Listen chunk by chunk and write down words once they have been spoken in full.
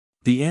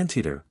The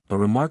anteater, a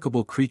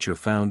remarkable creature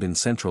found in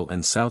Central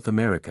and South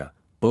America,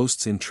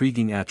 boasts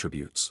intriguing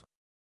attributes.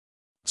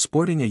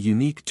 Sporting a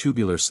unique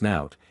tubular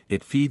snout,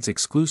 it feeds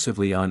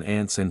exclusively on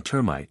ants and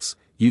termites,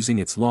 using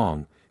its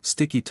long,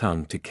 sticky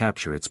tongue to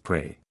capture its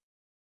prey.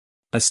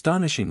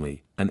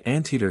 Astonishingly, an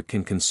anteater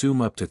can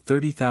consume up to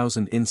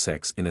 30,000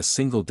 insects in a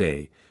single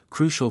day,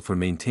 crucial for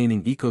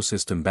maintaining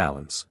ecosystem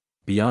balance.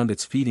 Beyond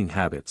its feeding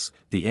habits,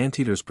 the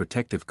anteater's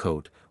protective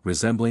coat,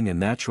 resembling a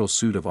natural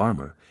suit of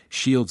armor,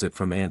 shields it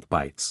from ant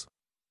bites.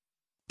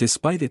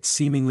 Despite its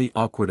seemingly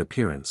awkward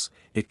appearance,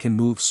 it can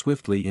move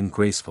swiftly and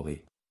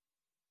gracefully.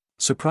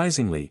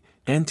 Surprisingly,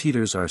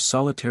 anteaters are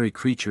solitary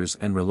creatures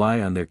and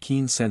rely on their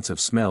keen sense of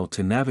smell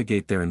to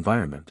navigate their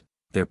environment.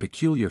 Their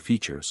peculiar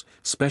features,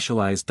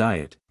 specialized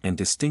diet, and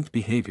distinct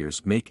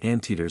behaviors make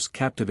anteaters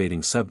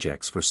captivating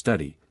subjects for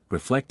study,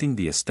 reflecting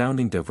the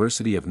astounding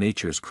diversity of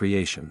nature's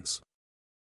creations.